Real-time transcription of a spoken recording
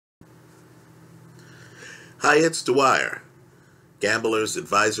Hi, it's Dwyer.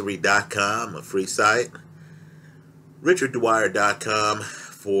 GamblersAdvisory.com, a free site. RichardDwyer.com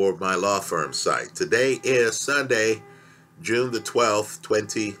for my law firm site. Today is Sunday, June the 12th,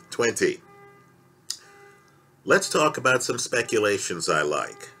 2020. Let's talk about some speculations I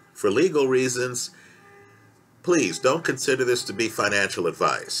like. For legal reasons, please don't consider this to be financial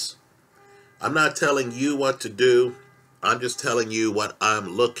advice. I'm not telling you what to do. I'm just telling you what I'm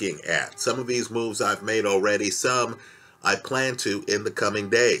looking at. Some of these moves I've made already, some I plan to in the coming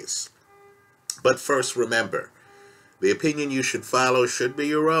days. But first, remember, the opinion you should follow should be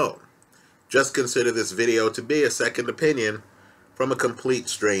your own. Just consider this video to be a second opinion from a complete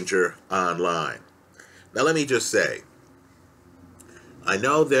stranger online. Now let me just say, I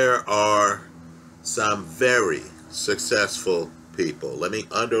know there are some very successful people, let me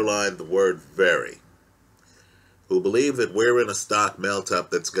underline the word very, who believe that we're in a stock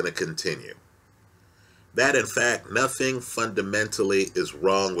melt-up that's going to continue. That, in fact, nothing fundamentally is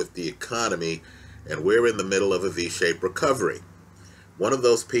wrong with the economy, and we're in the middle of a V-shaped recovery. One of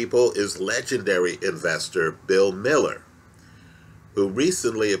those people is legendary investor Bill Miller, who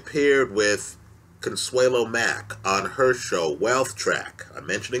recently appeared with Consuelo Mack on her show, Wealth Track. I'm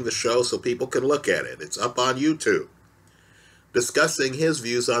mentioning the show so people can look at it. It's up on YouTube. Discussing his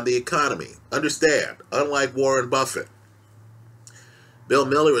views on the economy. Understand, unlike Warren Buffett, Bill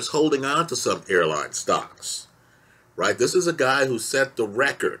Miller is holding on to some airline stocks, right? This is a guy who set the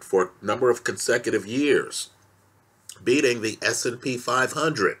record for a number of consecutive years, beating the S&P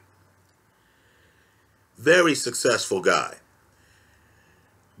 500. Very successful guy.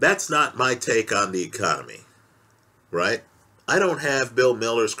 That's not my take on the economy, right? I don't have Bill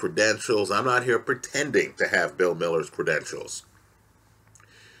Miller's credentials. I'm not here pretending to have Bill Miller's credentials.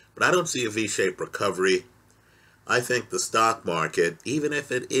 But I don't see a V-shaped recovery. I think the stock market, even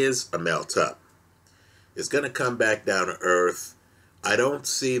if it is a melt-up, is going to come back down to earth. I don't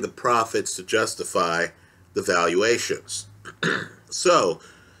see the profits to justify the valuations. So,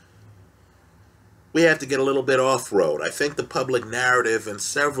 we have to get a little bit off-road. I think the public narrative in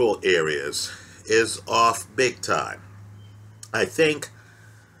several areas is off big time. I think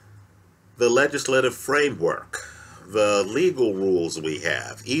the legislative framework, the legal rules we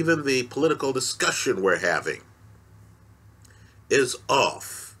have, even the political discussion we're having is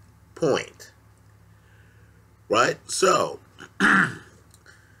off point, right? So,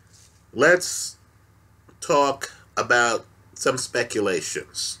 let's talk about some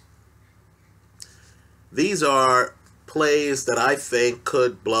speculations. These are plays that I think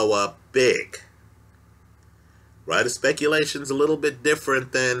could blow up big. Right? A speculation's a little bit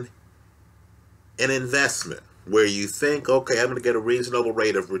different than an investment where you think, okay, I'm going to get a reasonable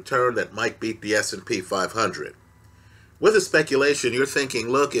rate of return that might beat the S&P 500. With a speculation, you're thinking,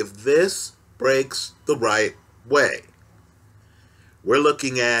 look, if this breaks the right way, we're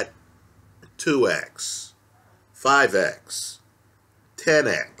looking at 2x, 5x,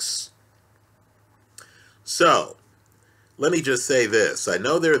 10x. So, let me just say this. I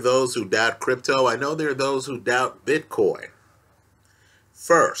know there are those who doubt crypto. I know there are those who doubt Bitcoin.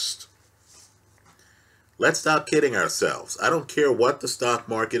 First, let's stop kidding ourselves. I don't care what the stock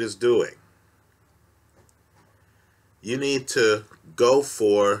market is doing. You need to go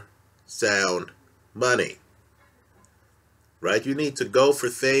for sound money. Right? You need to go for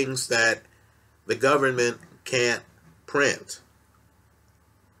things that the government can't print,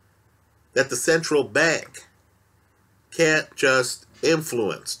 that the central bank can't just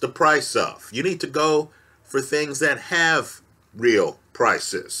influence the price of. You need to go for things that have real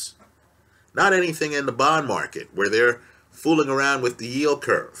prices. Not anything in the bond market where they're fooling around with the yield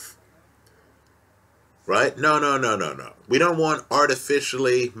curve. Right? No. We don't want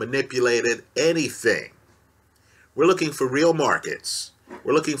artificially manipulated anything. We're looking for real markets.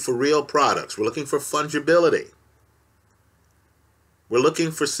 We're looking for real products. We're looking for fungibility. We're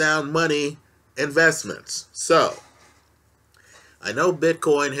looking for sound money investments. So, I know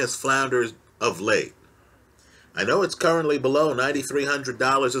Bitcoin has floundered of late. I know it's currently below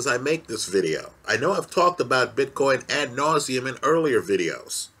 $9,300 as I make this video. I know I've talked about Bitcoin ad nauseum in earlier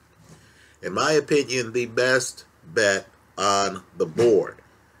videos. In my opinion, the best bet on the board,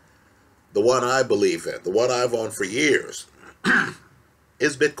 the one I believe in, the one I've owned for years,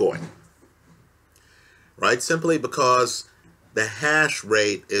 is Bitcoin. Right? Simply because the hash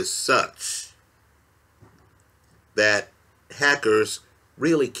rate is such that hackers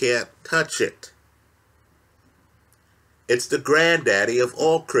really can't touch it. It's the granddaddy of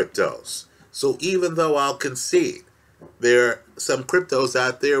all cryptos. So even though I'll concede there are some cryptos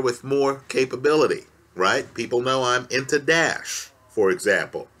out there with more capability, right? People know I'm into Dash, for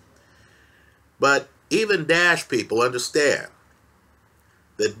example. But Even Dash people understand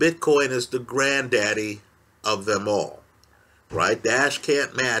that Bitcoin is the granddaddy of them all, right? Dash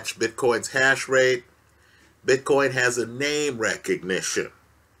can't match Bitcoin's hash rate. Bitcoin has a name recognition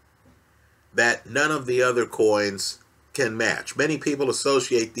that none of the other coins can match. Many people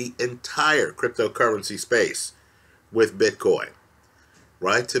associate the entire cryptocurrency space with Bitcoin,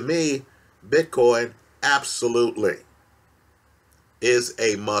 right? To me, Bitcoin absolutely is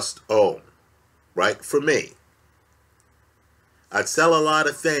a must-own, right? For me, I'd sell a lot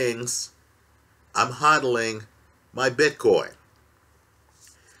of things. I'm hodling my Bitcoin.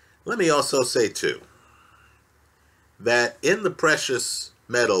 Let me also say, too, that in the precious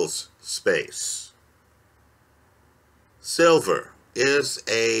metals space, silver is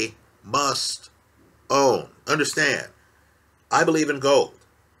a must-own. Understand, I believe in gold.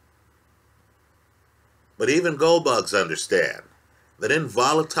 But even gold bugs understand that in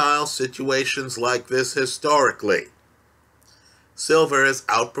volatile situations like this historically, silver has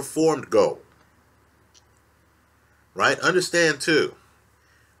outperformed gold. Right? Understand, too,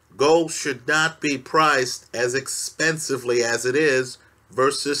 gold should not be priced as expensively as it is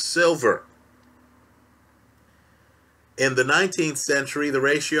versus silver. In the 19th century, the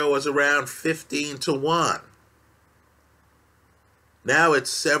ratio was around 15 to 1. Now it's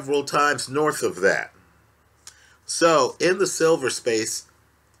several times north of that. So, in the silver space,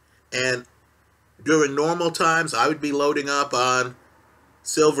 and during normal times, I would be loading up on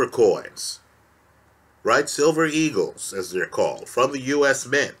silver coins, right? Silver Eagles, as they're called, from the U.S.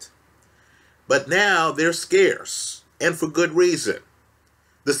 Mint. But now they're scarce, and for good reason.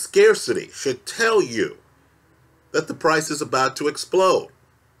 The scarcity should tell you that the price is about to explode,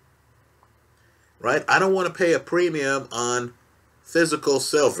 right? I don't want to pay a premium on physical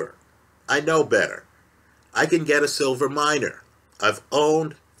silver. I know better. I can get a silver miner. I've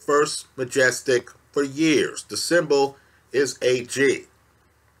owned First Majestic for years. The symbol is AG.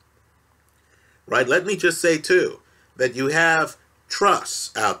 Right? Let me just say, too, that you have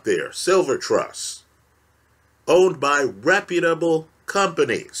trusts out there, silver trusts, owned by reputable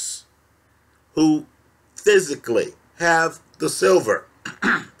companies who physically have the silver.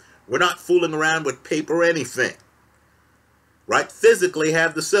 We're not fooling around with paper or anything. Right? Physically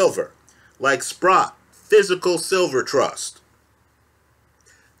have the silver. Like Sprott, Physical Silver Trust.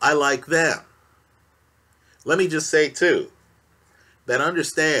 I like them. Let me just say, too, that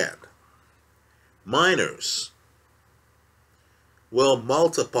understand, miners will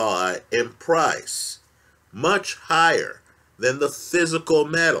multiply in price much higher than the physical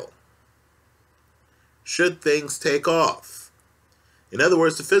metal should things take off. In other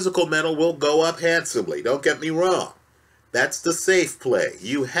words, the physical metal will go up handsomely. Don't get me wrong. That's the safe play.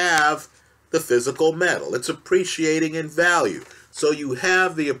 You have the physical metal. It's appreciating in value. So you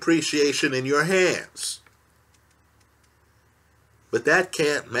have the appreciation in your hands. But that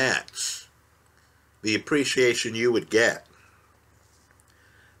can't match the appreciation you would get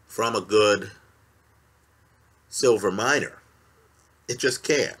from a good silver miner. It just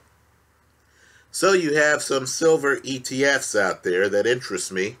can't. So you have some silver ETFs out there that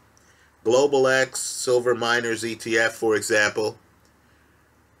interest me. Global X Silver Miners ETF, for example.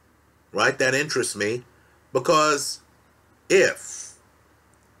 Right? That interests me because if,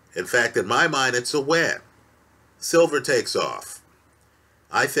 in fact, in my mind, it's a when, silver takes off,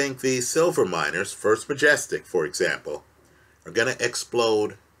 I think these silver miners, First Majestic, for example, are going to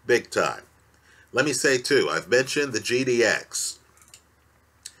explode big time. Let me say, too, I've mentioned the GDX,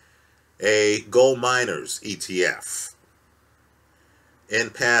 a gold miners ETF, in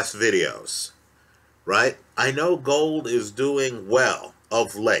past videos, right? I know gold is doing well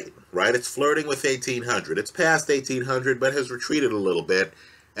of late, right? It's flirting with 1800. It's past 1800, but has retreated a little bit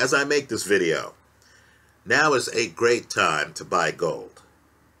as I make this video. Now is a great time to buy gold.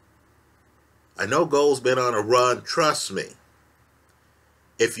 I know gold's been on a run, trust me.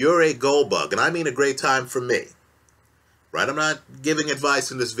 If you're a gold bug, and I mean a great time for me, right? I'm not giving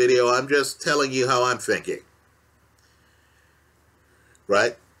advice in this video, I'm just telling you how I'm thinking.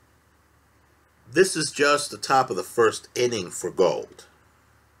 Right? This is just the top of the first inning for gold.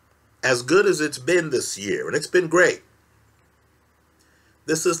 As good as it's been this year, and it's been great,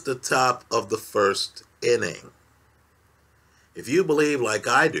 this is the top of the first inning. If you believe, like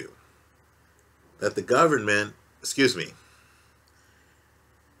I do, that the government,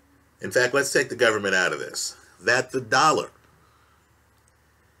 in fact, let's take the government out of this, that the dollar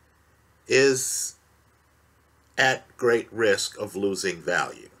is at great risk of losing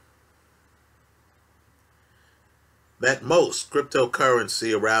value, that most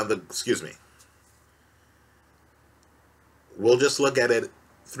cryptocurrency around the, we'll just look at it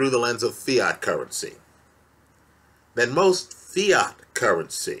through the lens of fiat currency, then most fiat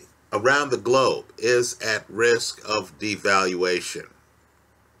currency around the globe is at risk of devaluation.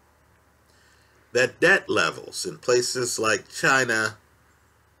 That debt levels in places like China,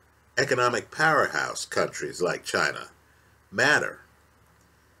 economic powerhouse countries like China, matter,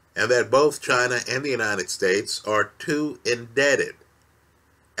 and that both China and the United States are too indebted,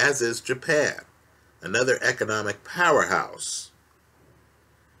 as is Japan, another economic powerhouse.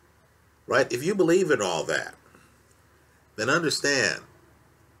 Right? If you believe in all that, then understand,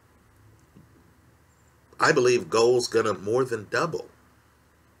 I believe gold's going to more than double.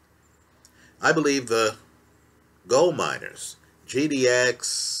 I believe the gold miners,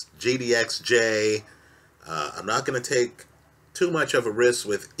 GDX, GDXJ, I'm not going to take too much of a risk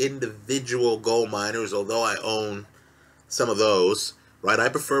with individual gold miners, although I own some of those, right? I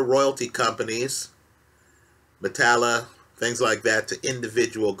prefer royalty companies, Metalla, things like that, to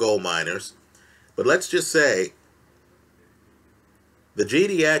individual gold miners. But let's just say the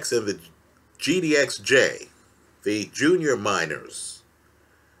GDX and the GDXJ, the junior miners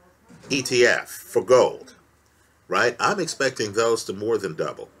ETF for gold, right? I'm expecting those to more than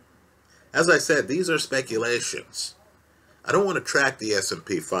double. As I said, these are speculations. I don't want to track the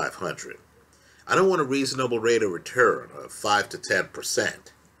S&P 500. I don't want a reasonable rate of return of 5 to 10%,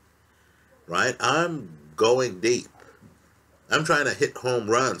 right? I'm going deep. I'm trying to hit home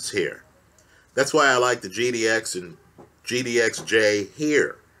runs here. That's why I like the GDX and GDXJ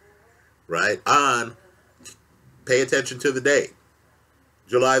here, right? Pay attention to the date,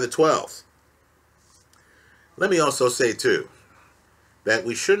 July the 12th. Let me also say, too, that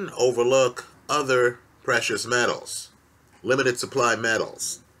we shouldn't overlook other precious metals, limited supply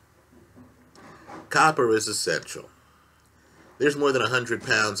metals. Copper is essential. There's more than 100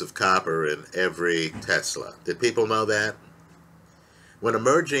 pounds of copper in every Tesla. Did people know that? When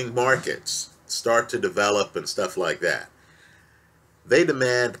emerging markets start to develop and stuff like that, they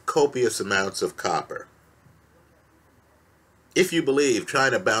demand copious amounts of copper. If you believe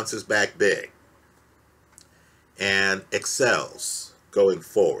China bounces back big and excels going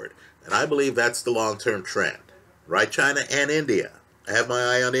forward, and I believe that's the long-term trend, right? China and India. I have my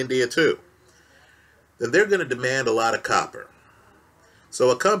eye on India too. Then they're going to demand a lot of copper. So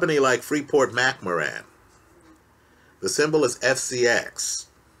a company like Freeport-McMoRan, the symbol is FCX,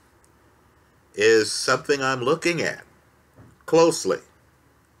 is something I'm looking at closely.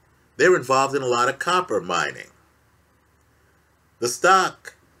 They're involved in a lot of copper mining. The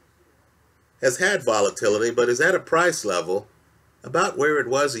stock has had volatility, but is at a price level about where it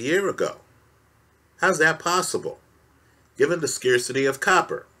was a year ago. How's that possible, given the scarcity of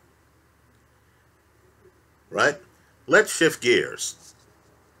copper? Right? Let's shift gears.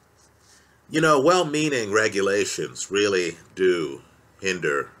 You know, well-meaning regulations really do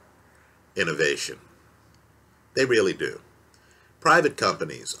hinder innovation. They really do. Private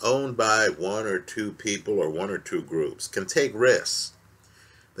companies owned by one or two people or one or two groups can take risks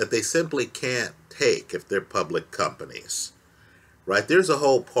that they simply can't take if they're public companies. Right? There's a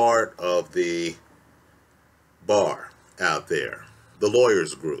whole part of the bar out there, the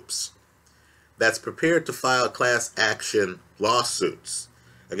lawyers groups, that's prepared to file class action lawsuits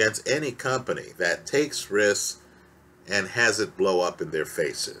against any company that takes risks and has it blow up in their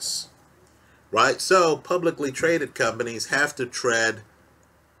faces. Right? So publicly traded companies have to tread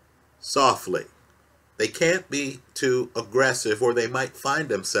softly. They can't be too aggressive or they might find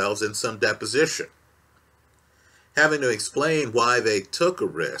themselves in some deposition, having to explain why they took a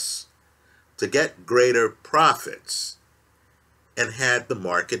risk to get greater profits and had the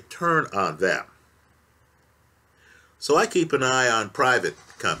market turn on them. So I keep an eye on private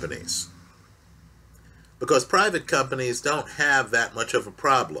companies because private companies don't have that much of a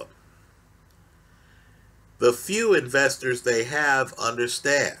problem. The few investors they have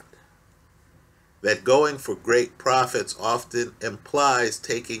understand that going for great profits often implies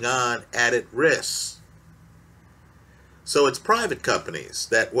taking on added risks. So it's private companies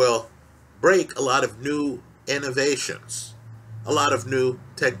that will break a lot of new innovations, a lot of new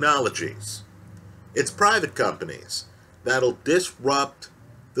technologies. It's private companies that'll disrupt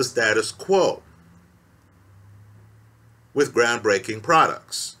the status quo with groundbreaking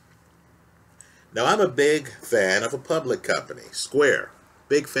products. Now, I'm a big fan of a public company, Square.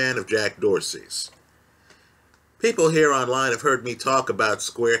 Big fan of Jack Dorsey's. People here online have heard me talk about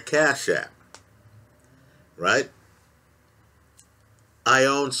Square Cash App, right? I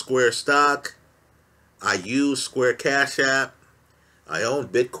own Square stock. I use Square Cash App. I own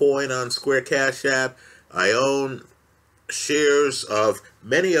Bitcoin on Square Cash App. I own shares of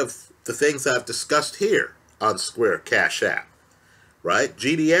many of the things I've discussed here on Square Cash App, right?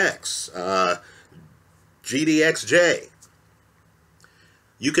 GDXJ.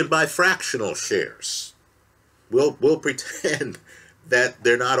 You can buy fractional shares. We'll pretend that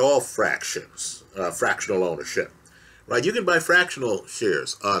they're not all fractions, fractional ownership, right? You can buy fractional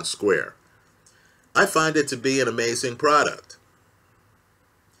shares on Square. I find it to be an amazing product.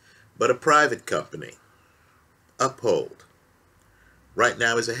 But a private company, Uphold, right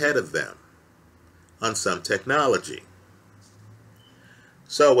now is ahead of them on some technology.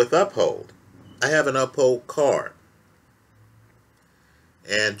 So with Uphold, I have an Uphold card.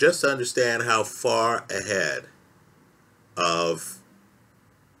 And just to understand how far ahead of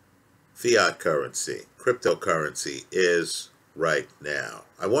fiat currency, cryptocurrency is right now.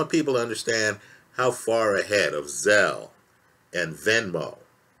 I want people to understand how far ahead of Zelle and Venmo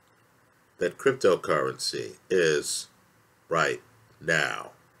that cryptocurrency is right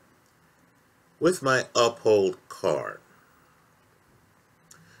now. With my Uphold card,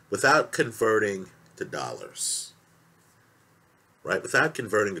 without converting to dollars, right? Without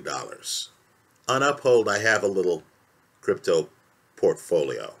converting to dollars. On Uphold, I have a little crypto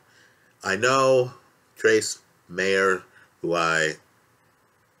portfolio. I know Trace Mayer, who I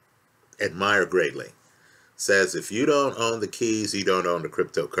admire greatly, says if you don't own the keys, you don't own the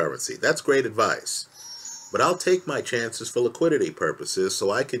cryptocurrency. That's great advice. But I'll take my chances for liquidity purposes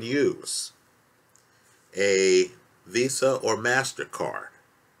so I can use a Visa or MasterCard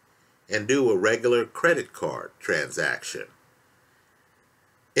and do a regular credit card transaction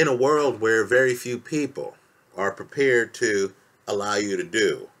in a world where very few people are prepared to allow you to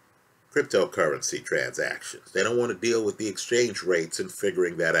do cryptocurrency transactions. They don't want to deal with the exchange rates and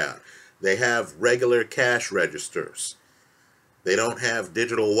figuring that out. They have regular cash registers. They don't have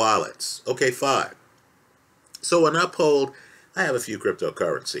digital wallets. Okay, fine. So on Uphold, I have a few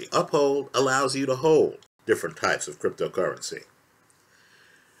cryptocurrency. Uphold allows you to hold different types of cryptocurrency.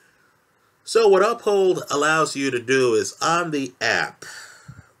 So what Uphold allows you to do is on the app,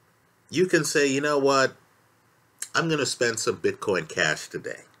 you can say, you know what, I'm going to spend some Bitcoin Cash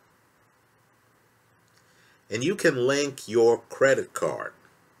today. And you can link your credit card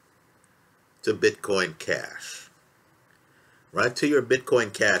to Bitcoin Cash, right, to your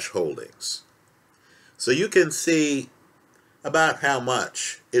Bitcoin Cash holdings. So you can see about how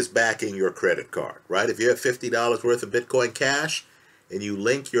much is backing your credit card, right? If you have $50 worth of Bitcoin Cash and you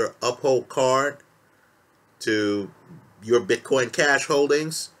link your Uphold card to your Bitcoin Cash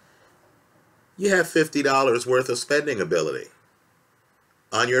holdings, you have $50 worth of spending ability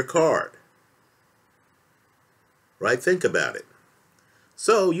on your card, right? Think about it.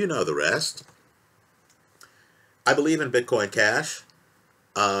 So you know the rest. I believe in Bitcoin Cash.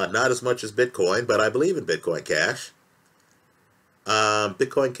 Not as much as Bitcoin, but I believe in Bitcoin Cash.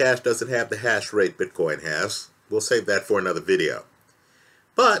 Bitcoin Cash doesn't have the hash rate Bitcoin has. We'll save that for another video.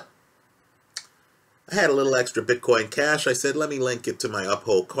 But I had a little extra Bitcoin Cash. I said, let me link it to my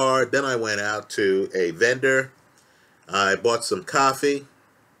Uphold card. Then I went out to a vendor. I bought some coffee.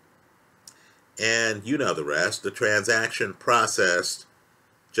 And you know the rest. The transaction processed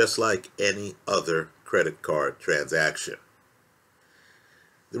just like any other credit card transaction.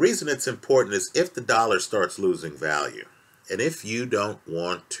 The reason it's important is if the dollar starts losing value, and if you don't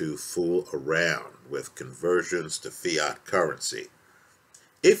want to fool around with conversions to fiat currency,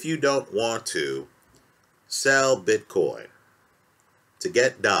 if you don't want to sell Bitcoin to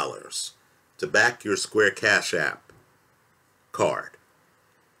get dollars to back your Square Cash App card,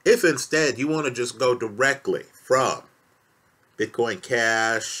 if instead you want to just go directly from Bitcoin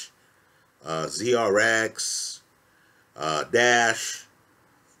Cash, ZRX, Dash,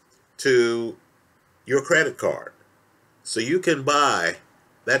 to your credit card, so you can buy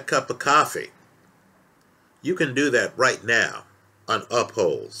that cup of coffee, you can do that right now on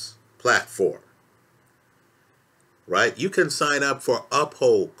Uphold's platform, right? You can sign up for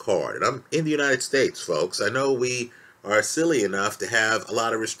Uphold card. And I'm in the United States, folks. I know we are silly enough to have a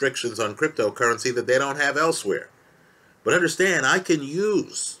lot of restrictions on cryptocurrency that they don't have elsewhere. But understand, I have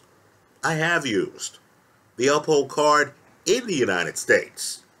used the Uphold card in the United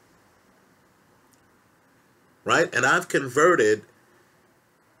States, right? And I've converted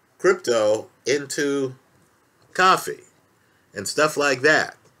crypto into coffee and stuff like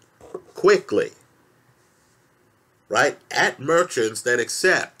that quickly, right? At merchants that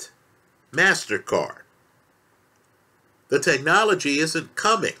accept MasterCard. The technology isn't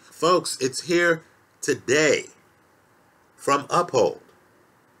coming, folks. It's here today from Uphold,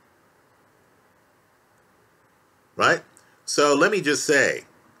 right? So let me just say,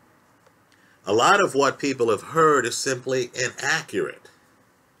 a lot of what people have heard is simply inaccurate.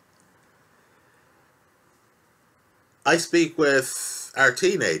 I speak with our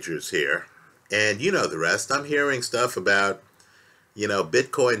teenagers here, and you know the rest. I'm hearing stuff about,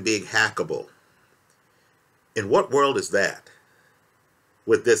 Bitcoin being hackable. In what world is that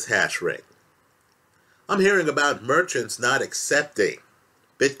with this hash rate? I'm hearing about merchants not accepting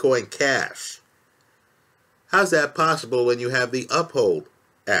Bitcoin Cash. How's that possible when you have the Uphold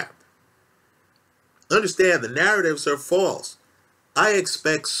app? Understand, the narratives are false. I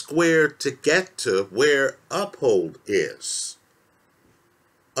expect Square to get to where Uphold is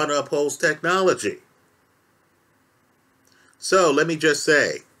on Uphold's technology. So let me just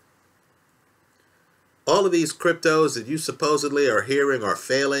say, all of these cryptos that you supposedly are hearing are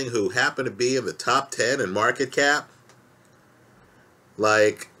failing, who happen to be in the top 10 in market cap,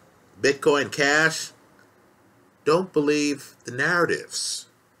 like Bitcoin Cash, don't believe the narratives.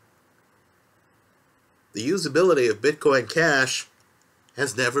 The usability of Bitcoin Cash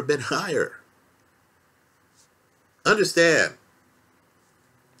has never been higher. Understand,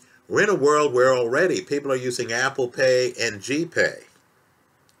 we're in a world where already people are using Apple Pay and GPay.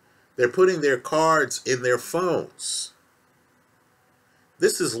 They're putting their cards in their phones.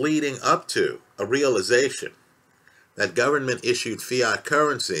 This is leading up to a realization that government-issued fiat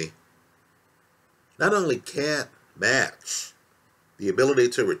currency not only can't match the ability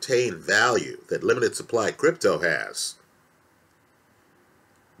to retain value that limited supply crypto has,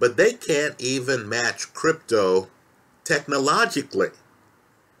 but they can't even match crypto technologically.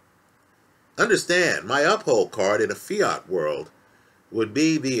 Understand, my Uphold card in a fiat world would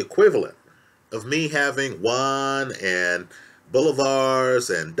be the equivalent of me having yuan and bolivars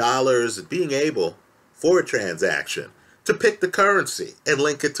and dollars and being able, for a transaction, to pick the currency and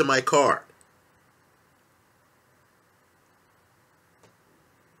link it to my card.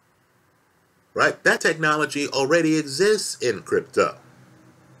 Right? That technology already exists in crypto.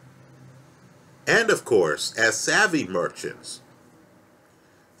 And of course, as savvy merchants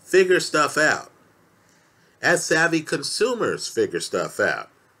figure stuff out, as savvy consumers figure stuff out,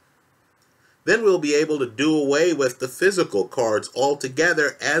 then we'll be able to do away with the physical cards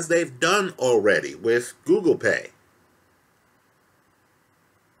altogether, as they've done already with Google Pay.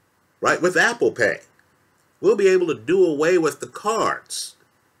 Right? With Apple Pay. We'll be able to do away with the cards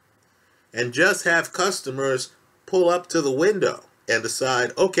and just have customers pull up to the window and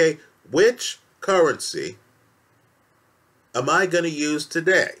decide, okay, which currency am I going to use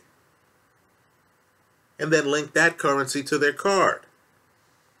today? And then link that currency to their card.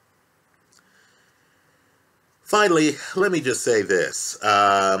 Finally, let me just say this.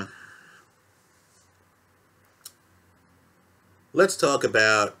 Let's talk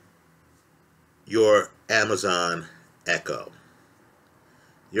about your Amazon Echo.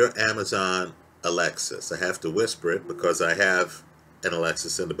 Your Amazon Alexis. I have to whisper it because I have an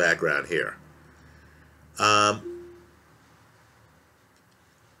Alexis in the background here.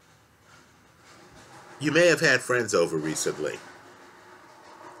 You may have had friends over recently.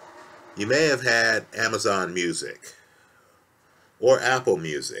 You may have had Amazon Music or Apple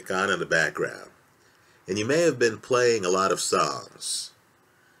Music on in the background. And you may have been playing a lot of songs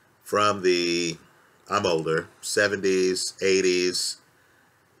from the, I'm older, 70s, 80s,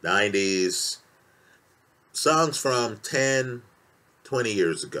 90s, songs from 10, 20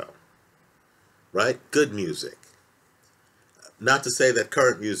 years ago, right? Good music. Not to say that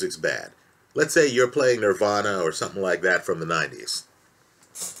current music's bad. Let's say you're playing Nirvana or something like that from the 90s,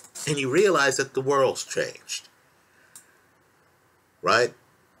 and you realize that the world's changed, right?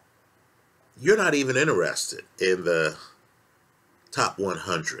 You're not even interested in the top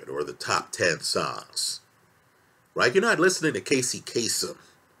 100 or the top 10 songs, right? You're not listening to Casey Kasem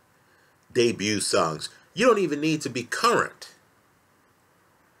debut songs. You don't even need to be current,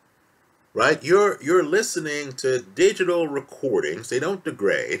 right? You're listening to digital recordings. They don't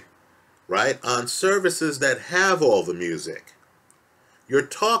degrade, right? On services that have all the music. You're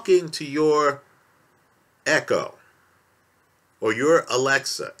talking to your Echo or your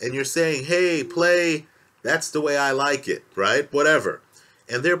Alexa, and you're saying, hey, play That's the Way I Like It, right? Whatever.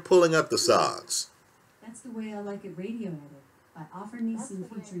 And they're pulling up the songs. That's the Way I Like It radio edit by Offer Neeson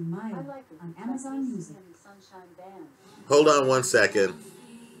featuring Maya on Amazon Music. Hold on one second.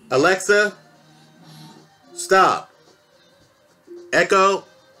 Alexa, stop. Echo,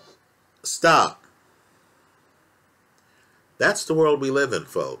 stop. That's the world we live in,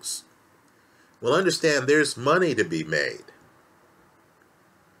 folks. Well, understand, there's money to be made.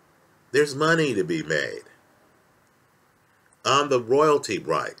 There's money to be made on the royalty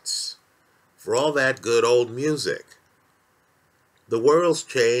rights for all that good old music. The world's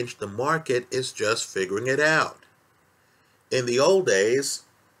changed. The market is just figuring it out. In the old days,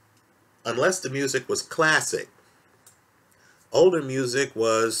 unless the music was classic, older music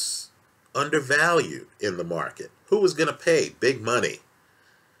was undervalued in the market. Who was going to pay big money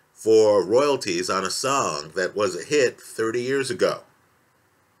for royalties on a song that was a hit 30 years ago?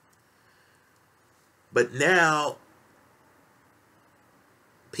 But now,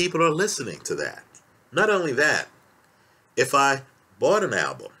 people are listening to that. Not only that, if I bought an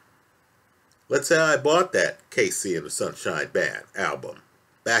album, let's say I bought that KC and the Sunshine Band album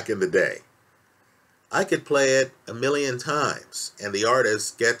back in the day, I could play it 1,000,000 times and the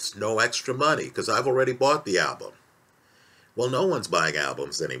artist gets no extra money because I've already bought the album. Well, no one's buying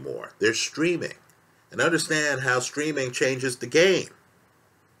albums anymore. They're streaming. And understand how streaming changes the game.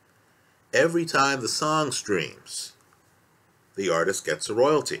 Every time the song streams, the artist gets a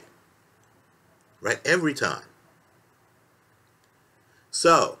royalty. Right? Every time.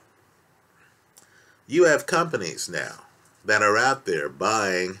 So, you have companies now that are out there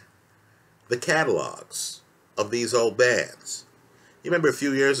buying the catalogs of these old bands. You remember a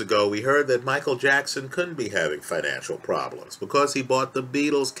few years ago we heard that Michael Jackson couldn't be having financial problems because he bought the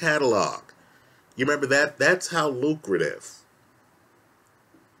Beatles catalog. You remember that? That's how lucrative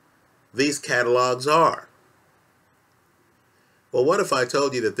these catalogs are. Well, what if I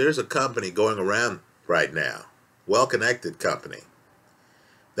told you that there's a company going around right now, well-connected company,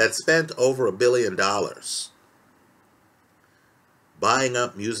 that spent over $1 billion buying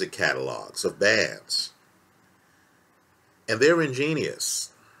up music catalogs of bands. And they're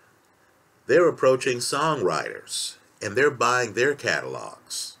ingenious. They're approaching songwriters, and they're buying their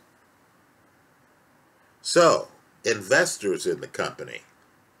catalogs. So, investors in the company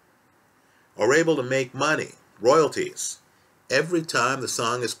are able to make money, royalties, every time the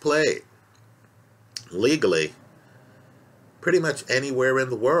song is played, legally, pretty much anywhere in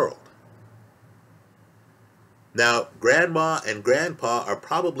the world. Now, grandma and grandpa are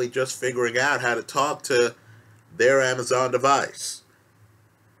probably just figuring out how to talk to their Amazon device.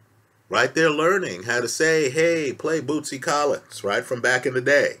 Right? They're learning how to say, hey, play Bootsy Collins, right, from back in the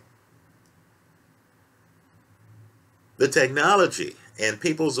day. The technology and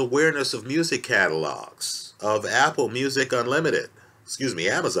people's awareness of music catalogs, of Apple Music Unlimited,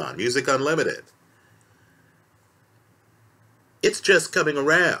 Amazon Music Unlimited, it's just coming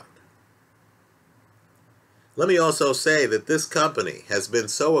around. Let me also say that this company has been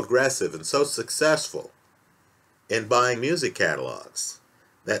so aggressive and so successful in buying music catalogs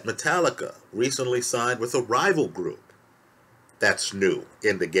that Metallica recently signed with a rival group that's new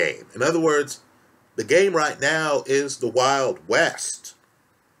in the game. In other words, the game right now is the Wild West.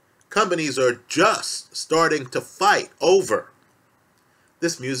 Companies are just starting to fight over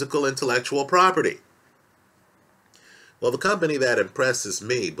this musical intellectual property. Well, the company that impresses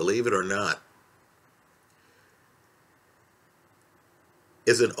me, believe it or not,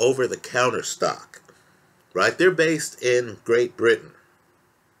 is an over-the-counter stock, right? They're based in Great Britain.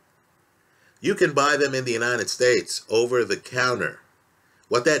 You can buy them in the United States over the counter.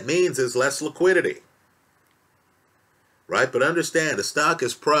 What that means is less liquidity, right? But understand, the stock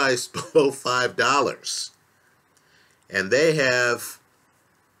is priced below $5. And they have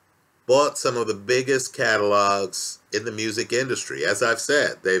bought some of the biggest catalogs in the music industry. As I've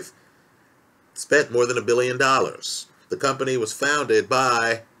said, they've spent more than $1 billion. The company was founded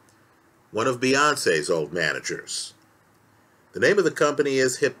by one of Beyonce's old managers. The name of the company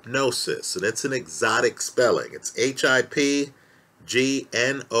is Hypnosis, and it's an exotic spelling. It's Hypgnosis.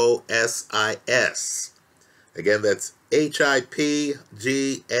 Again, that's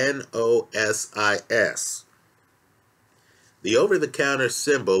Hypgnosis. The over-the-counter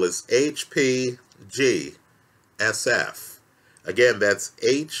symbol is HPGSF. Again, that's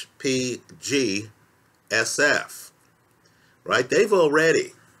HPGSF. Right? They've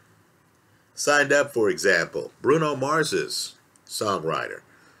already signed up, for example, Bruno Mars's songwriter.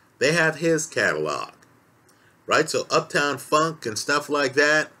 They have his catalog. Right? So Uptown Funk and stuff like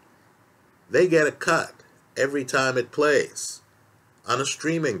that, they get a cut every time it plays on a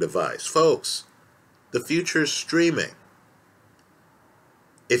streaming device. Folks, the future's streaming.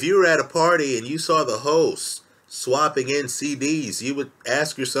 If you were at a party and you saw the host swapping in CDs, you would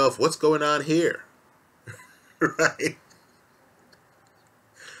ask yourself, what's going on here? Right?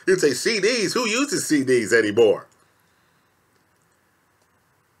 You'd say, CDs? Who uses CDs anymore?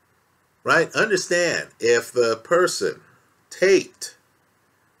 Right? Understand, if the person taped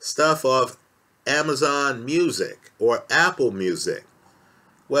stuff off Amazon Music or Apple Music,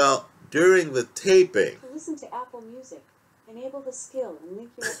 well, during the taping... To listen to Apple Music, enable the skill and link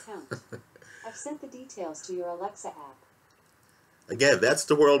your account. I've sent the details to your Alexa app. Again, that's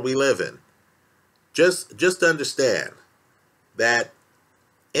the world we live in. Just understand that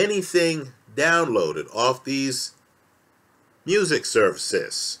anything downloaded off these music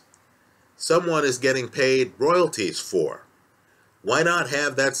services someone is getting paid royalties for. Why not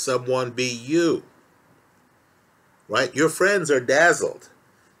have that someone be you? Right? Your friends are dazzled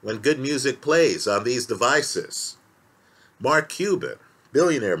when good music plays on these devices. Mark Cuban,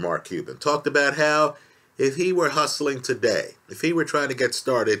 billionaire Mark Cuban, talked about how if he were hustling today, if he were trying to get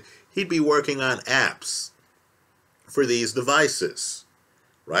started, he'd be working on apps for these devices.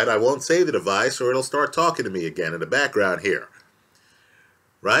 Right? I won't say the device or it'll start talking to me again in the background here.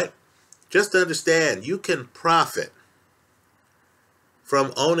 Right? Just understand, you can profit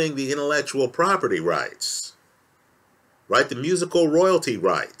from owning the intellectual property rights, right? The musical royalty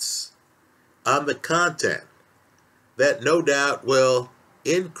rights on the content that no doubt will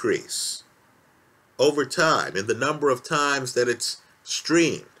increase over time in the number of times that it's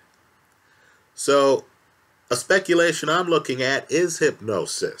streamed. So a speculation I'm looking at is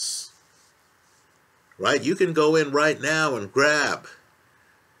hypnosis, right? You can go in right now and grab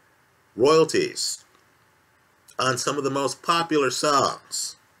royalties on some of the most popular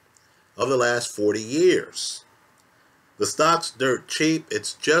songs of the last 40 years. The stock's dirt cheap.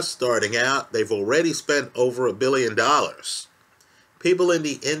 It's just starting out. They've already spent over $1 billion. People in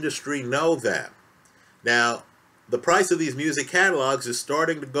the industry know them. Now, the price of these music catalogs is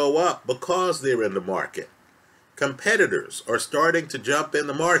starting to go up because they're in the market. Competitors are starting to jump in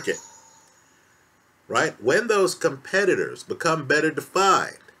the market, right? When those competitors become better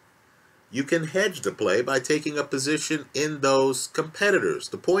defined, you can hedge the play by taking a position in those competitors.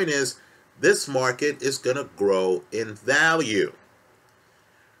 The point is, this market is going to grow in value,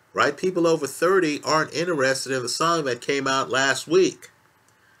 right? People over 30 aren't interested in the song that came out last week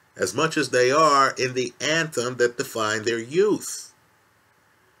as much as they are in the anthem that defined their youth,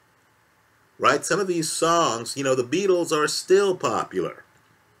 right? Some of these songs, you know, the Beatles are still popular.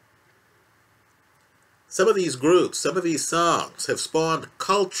 Some of these groups, some of these songs have spawned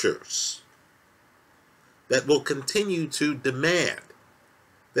cultures that will continue to demand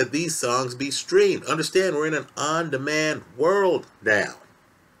that these songs be streamed. Understand, we're in an on-demand world now.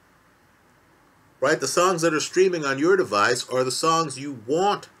 Right? The songs that are streaming on your device are the songs you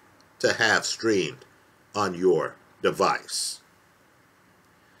want to have streamed on your device.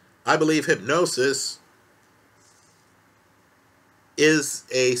 I believe hypnosis is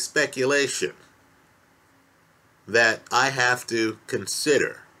a speculation that I have to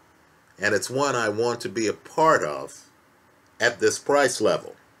consider, and it's one I want to be a part of at this price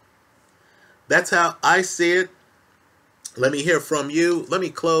level. That's how I see it. Let me hear from you. Let me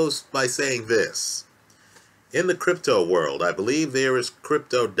close by saying this. In the crypto world, I believe there is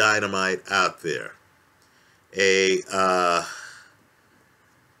crypto dynamite out there. A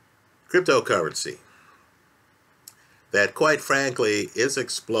cryptocurrency that, quite frankly, is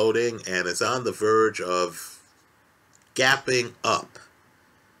exploding and is on the verge of gapping up.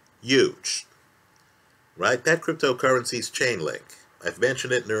 Huge. Right? That cryptocurrency is Chainlink. I've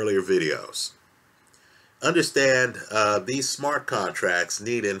mentioned it in earlier videos. Understand, these smart contracts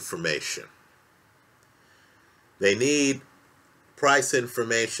need information. They need price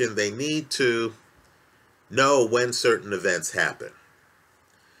information. They need to know when certain events happen.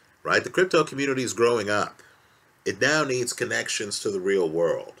 Right? The crypto community is growing up. It now needs connections to the real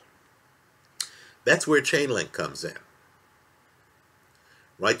world. That's where Chainlink comes in.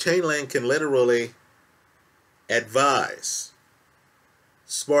 Right? Chainlink can literally advise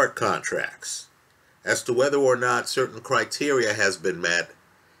smart contracts as to whether or not certain criteria has been met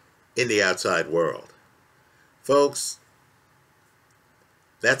in the outside world. Folks,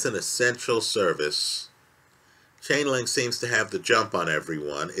 that's an essential service. Chainlink seems to have the jump on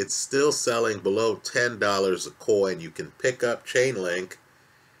everyone. It's still selling below $10 a coin. You can pick up Chainlink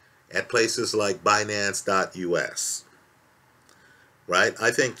at places like Binance.us. Right?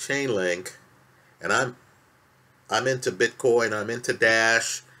 I think Chainlink, and I'm into Bitcoin, I'm into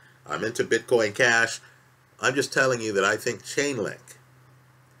Dash, I'm into Bitcoin Cash. I'm just telling you that I think Chainlink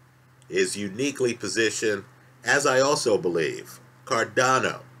is uniquely positioned, as I also believe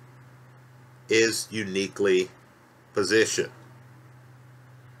Cardano is uniquely positioned.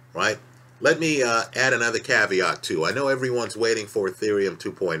 Right? Let me add another caveat too. I know everyone's waiting for Ethereum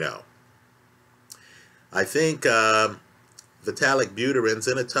 2.0. I think Vitalik Buterin's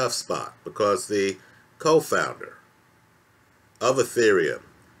in a tough spot because the co-founder of Ethereum,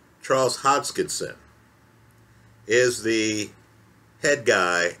 Charles Hodgkinson, is the head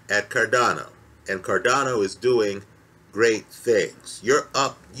guy at Cardano, and Cardano is doing great things. You're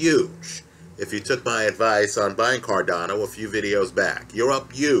up huge if you took my advice on buying Cardano a few videos back. You're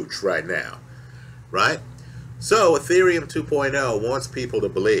up huge right now, right? So Ethereum 2.0 wants people to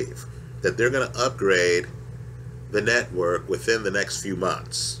believe that they're going to upgrade the network within the next few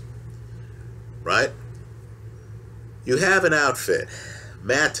months, right? You have an outfit,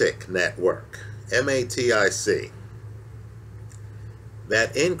 Matic Network, MATIC,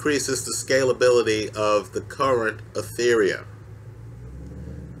 that increases the scalability of the current Ethereum.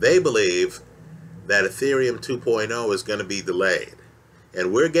 They believe that Ethereum 2.0 is going to be delayed.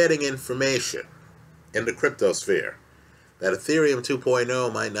 And we're getting information in the cryptosphere that Ethereum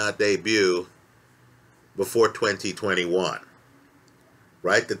 2.0 might not debut before 2021.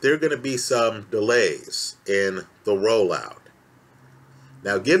 Right? That there are going to be some delays in the rollout.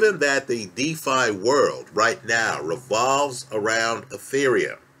 Now, given that the DeFi world right now revolves around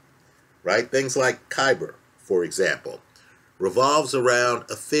Ethereum, right? Things like Kyber, for example, revolves around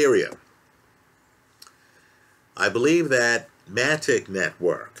Ethereum. I believe that Matic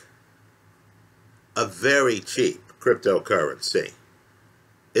Network, a very cheap cryptocurrency,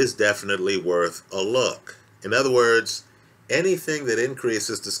 is definitely worth a look. In other words, anything that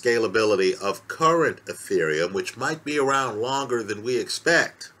increases the scalability of current Ethereum, which might be around longer than we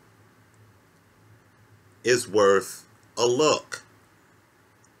expect, is worth a look.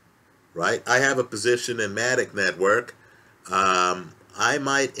 Right? I have a position in Matic Network. I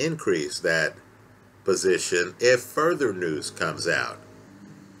might increase that position if further news comes out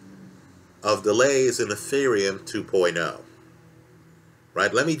of delays in Ethereum 2.0.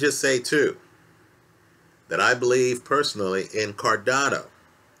 Right? Let me just say, too, that I believe personally in Cardano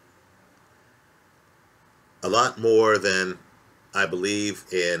a lot more than I believe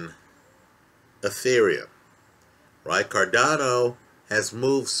in Ethereum. Right? Cardano has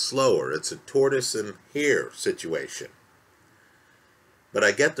moved slower. It's a tortoise and hare situation. But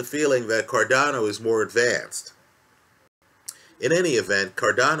I get the feeling that Cardano is more advanced. In any event,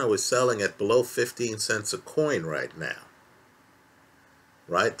 Cardano is selling at below 15 cents a coin right now.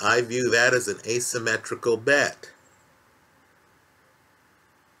 Right? I view that as an asymmetrical bet.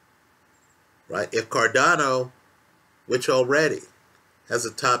 Right? If Cardano, which already has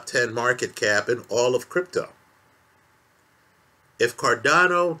a top 10 market cap in all of crypto, if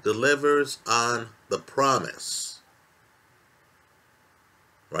Cardano delivers on the promise,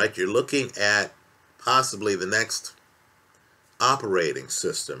 right, you're looking at possibly the next operating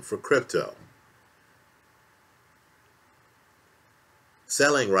system for crypto.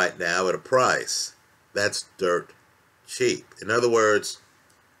 Selling right now at a price that's dirt cheap. In other words,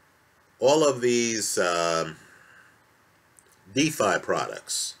 all of these DeFi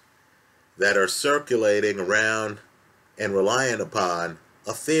products that are circulating around and reliant upon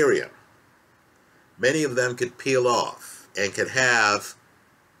Ethereum, many of them could peel off and could have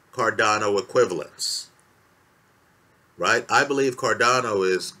Cardano equivalents. Right? I believe Cardano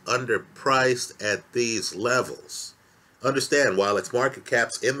is underpriced at these levels. Understand, while its market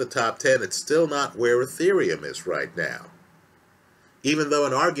cap's in the top 10, it's still not where Ethereum is right now. Even though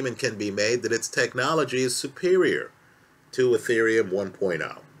an argument can be made that its technology is superior to Ethereum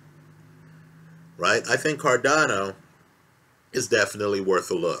 1.0. Right? I think Cardano is definitely worth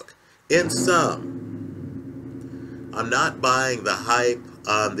a look. In sum, I'm not buying the hype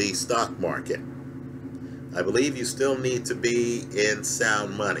on the stock market. I believe you still need to be in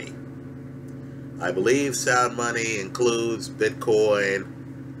sound money. I believe sound money includes Bitcoin,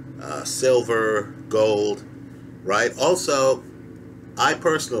 silver, gold, right? Also, I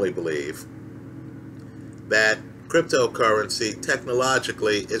personally believe that cryptocurrency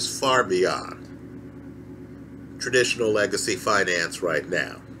technologically is far beyond traditional legacy finance right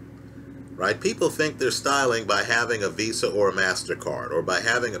now. Right? People think they're styling by having a Visa or a MasterCard or by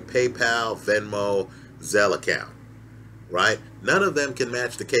having a PayPal, Venmo, Zelle account. Right? None of them can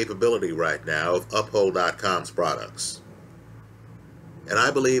match the capability right now of Uphold.com's products. And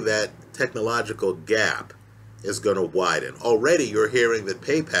I believe that technological gap is going to widen. Already you're hearing that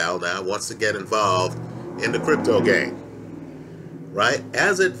PayPal now wants to get involved in the crypto game. Right?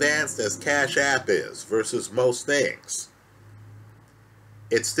 As advanced as Cash App is versus most things,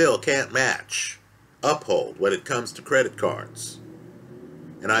 it still can't match Uphold when it comes to credit cards.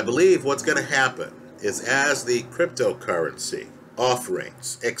 And I believe what's going to happen is as the cryptocurrency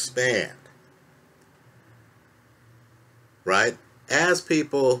offerings expand, right? As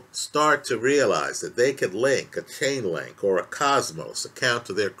people start to realize that they can link a Chainlink or a Cosmos account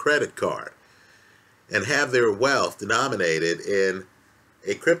to their credit card and have their wealth denominated in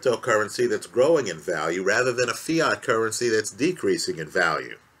a cryptocurrency that's growing in value rather than a fiat currency that's decreasing in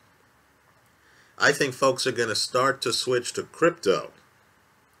value, I think folks are going to start to switch to crypto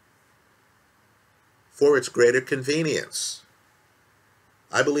for its greater convenience.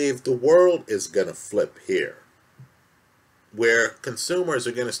 I believe the world is going to flip here. where consumers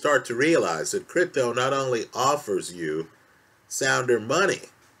are going to start to realize that crypto not only offers you sounder money,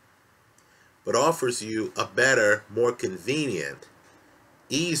 but offers you a better, more convenient,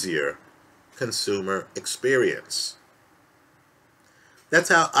 easier consumer experience. That's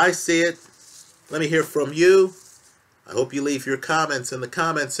how I see it. Let me hear from you. I hope you leave your comments in the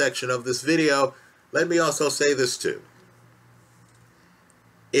comment section of this video. Let me also say this too.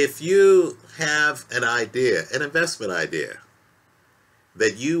 If you have an idea, an investment idea,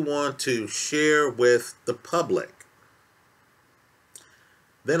 that you want to share with the public,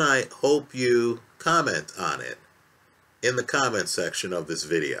 then I hope you comment on it in the comment section of this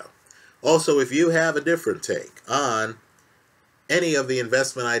video. Also, if you have a different take on any of the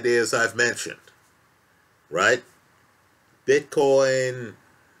investment ideas I've mentioned, right? Bitcoin,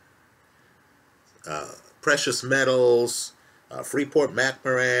 precious metals,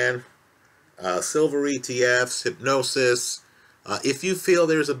 Freeport-McMoran, silver ETFs, hypnosis. If you feel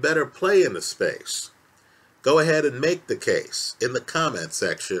there's a better play in the space, go ahead and make the case in the comment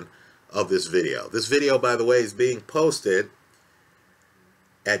section of this video. This video, by the way, is being posted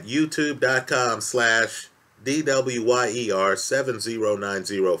at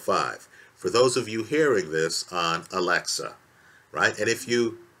youtube.com/DWYER70905 for those of you hearing this on Alexa, right? And if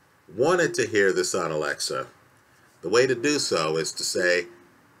you wanted to hear this on Alexa, the way to do so is to say,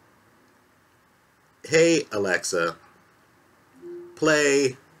 "Hey Alexa,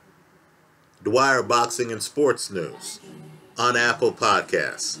 play Dwyer Boxing and Sports News on Apple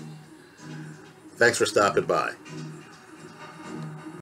Podcasts." Thanks for stopping by.